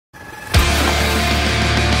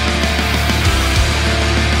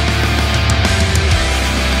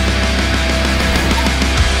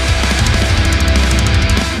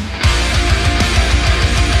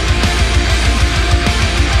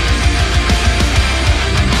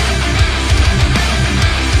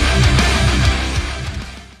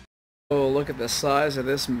at the size of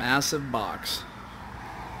this massive box.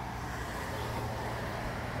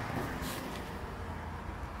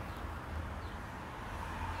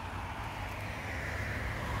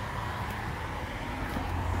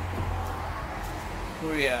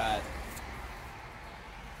 What are we at?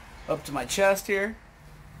 Up to my chest here.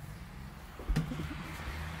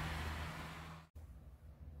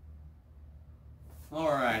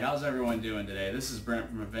 Alright, how's everyone doing today? This is Brent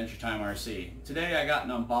from Adventure Time RC. Today I got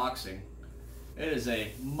an unboxing. It is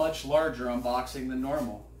a much larger unboxing than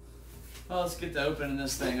normal. Well, let's get to opening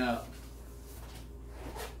this thing up.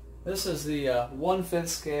 This is the 1/5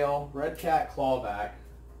 scale Redcat Clawback.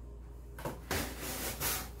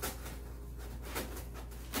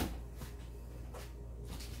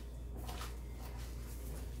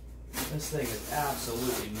 This thing is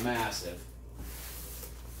absolutely massive.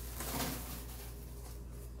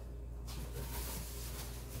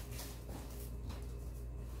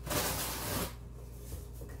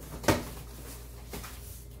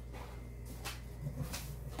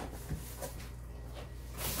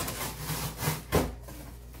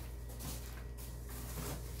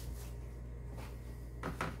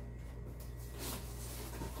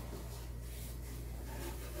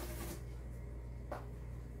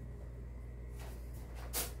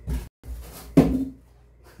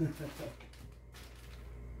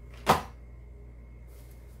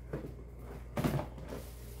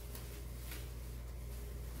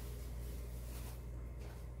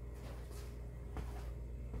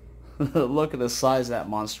 Look at the size of that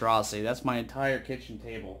monstrosity. That's my entire kitchen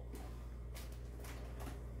table.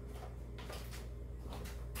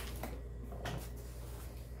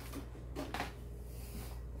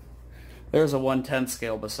 There's a 1/10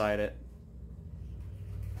 scale beside it.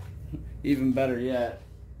 Even better yet.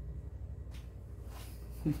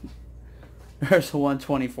 There's a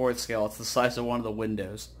 1/24 scale. It's the size of one of the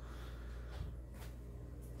windows.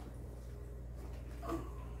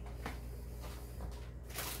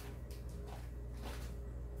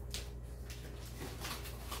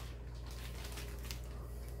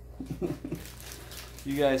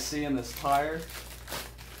 You guys seeing this tire?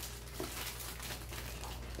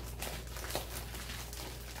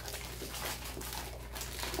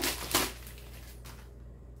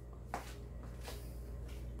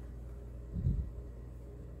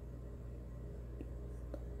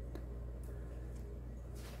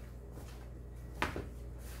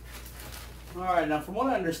 Alright, now from what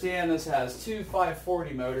I understand, this has two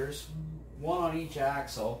 540 motors, one on each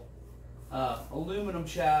axle, aluminum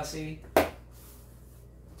chassis,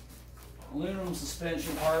 aluminum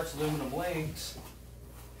suspension parts, aluminum links,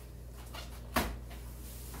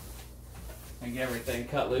 and get everything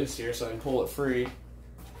cut loose here so I can pull it free.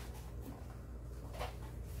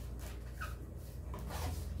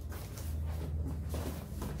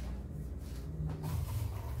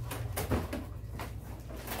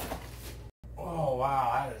 Oh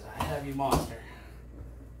wow, that is a heavy monster.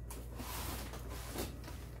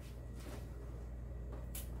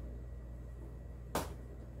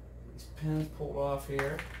 Pins pulled off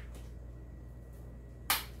here.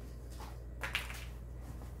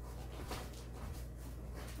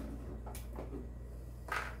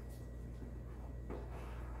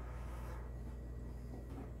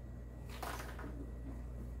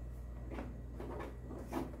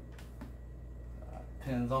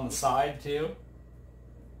 Pins on the side too.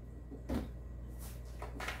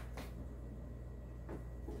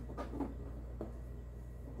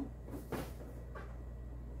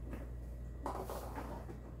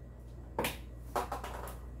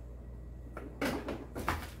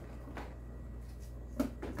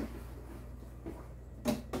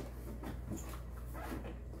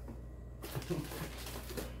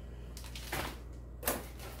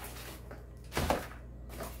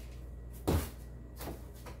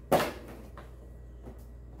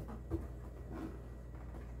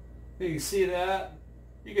 You can see that?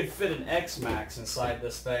 You could fit an X-Max inside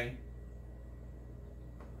this thing.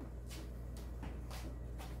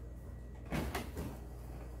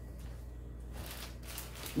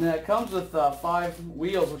 Now it comes with 5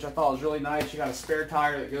 wheels, which I thought was really nice. You got a spare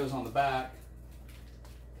tire that goes on the back.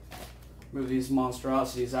 Move these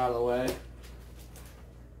monstrosities out of the way.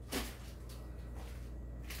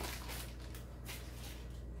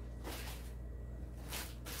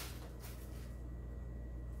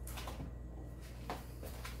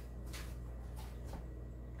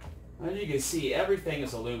 As you can see, everything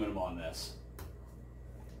is aluminum on this.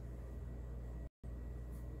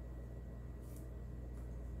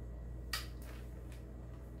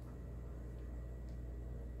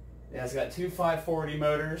 Yeah, it's got two 540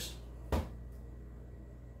 motors.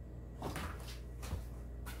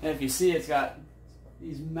 And if you see, it's got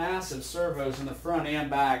these massive servos in the front and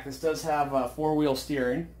back. This does have four-wheel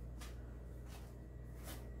steering.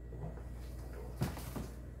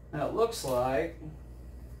 Now it looks like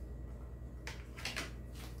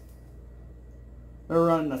they're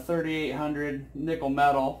running a 3800 nickel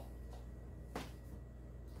metal.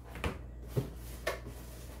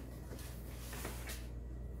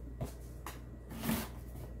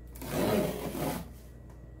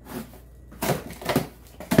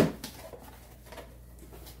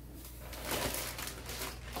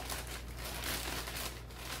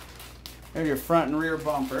 There's your front and rear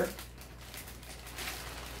bumper.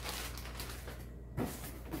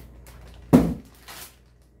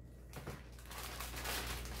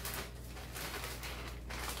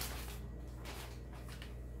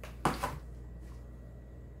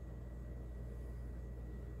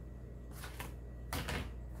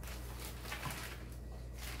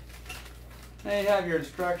 Now you have your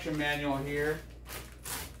instruction manual here.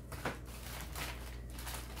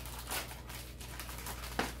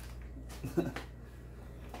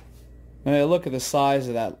 Now look at the size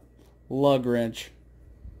of that lug wrench.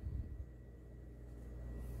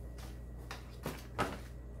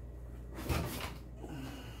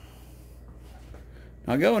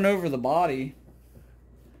 Now going over the body,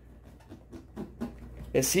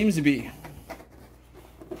 it seems to be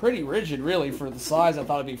pretty rigid really for the size. I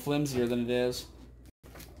thought it'd be flimsier than it is.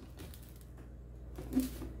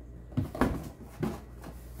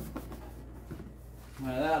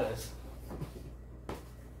 Now that is.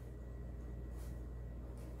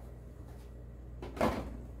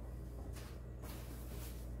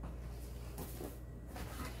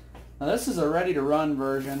 Now this is a ready-to-run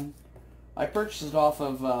version. I purchased it off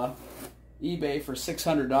of eBay for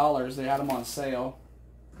 $600. They had them on sale.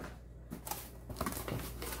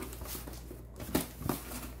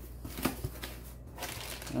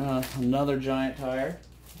 Another giant tire.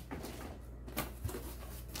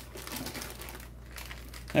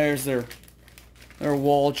 There's their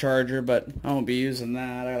wall charger, but I won't be using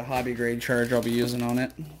that. I got a hobby grade charger I'll be using on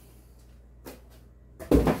it.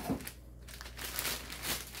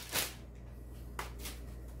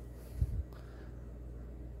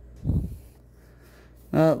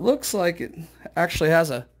 It looks like it actually has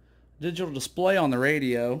a digital display on the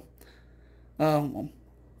radio. I'm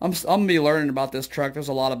going to be learning about this truck. There's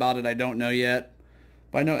a lot about it I don't know yet.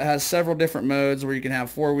 But I know it has several different modes where you can have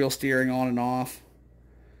four-wheel steering on and off.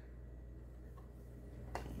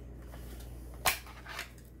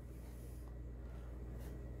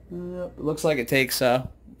 It looks like it takes 4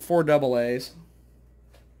 AA's.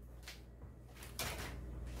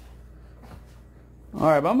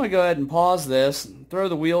 Alright, but I'm going to go ahead and pause this, throw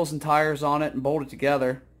the wheels and tires on it and bolt it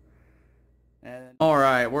together.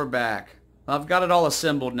 Alright, we're back. I've got it all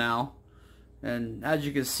assembled now. And as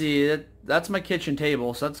you can see, that's my kitchen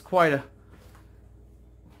table, so that's quite a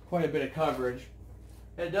bit of coverage.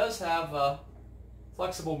 It does have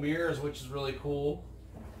flexible mirrors, which is really cool.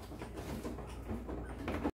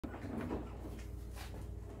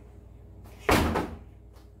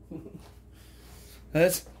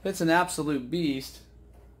 It's an absolute beast.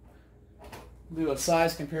 We'll do a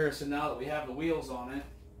size comparison now that we have the wheels on it.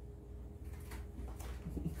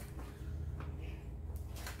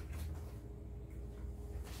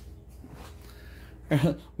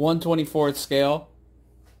 1/24 scale.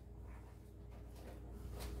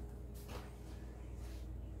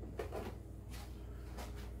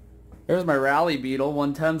 There's my Rally Beetle,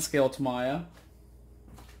 1/10 scale Tamiya.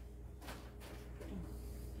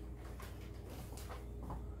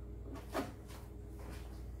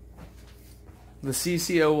 The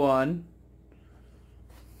CC01.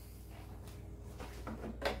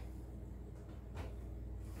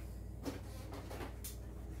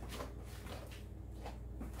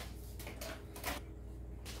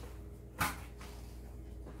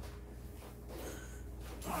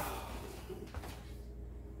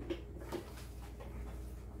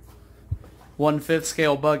 One-fifth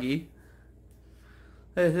scale buggy.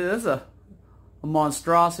 It is a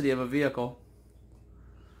monstrosity of a vehicle.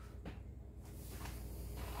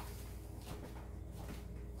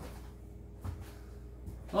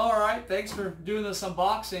 Alright, thanks for doing this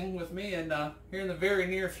unboxing with me, and here in the very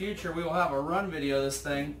near future we will have a run video of this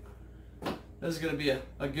thing. This is going to be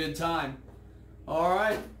a good time.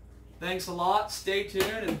 Alright, thanks a lot, stay tuned,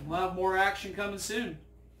 and we'll have more action coming soon.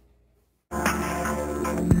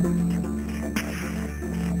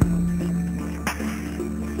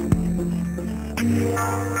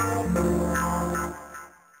 Yeah.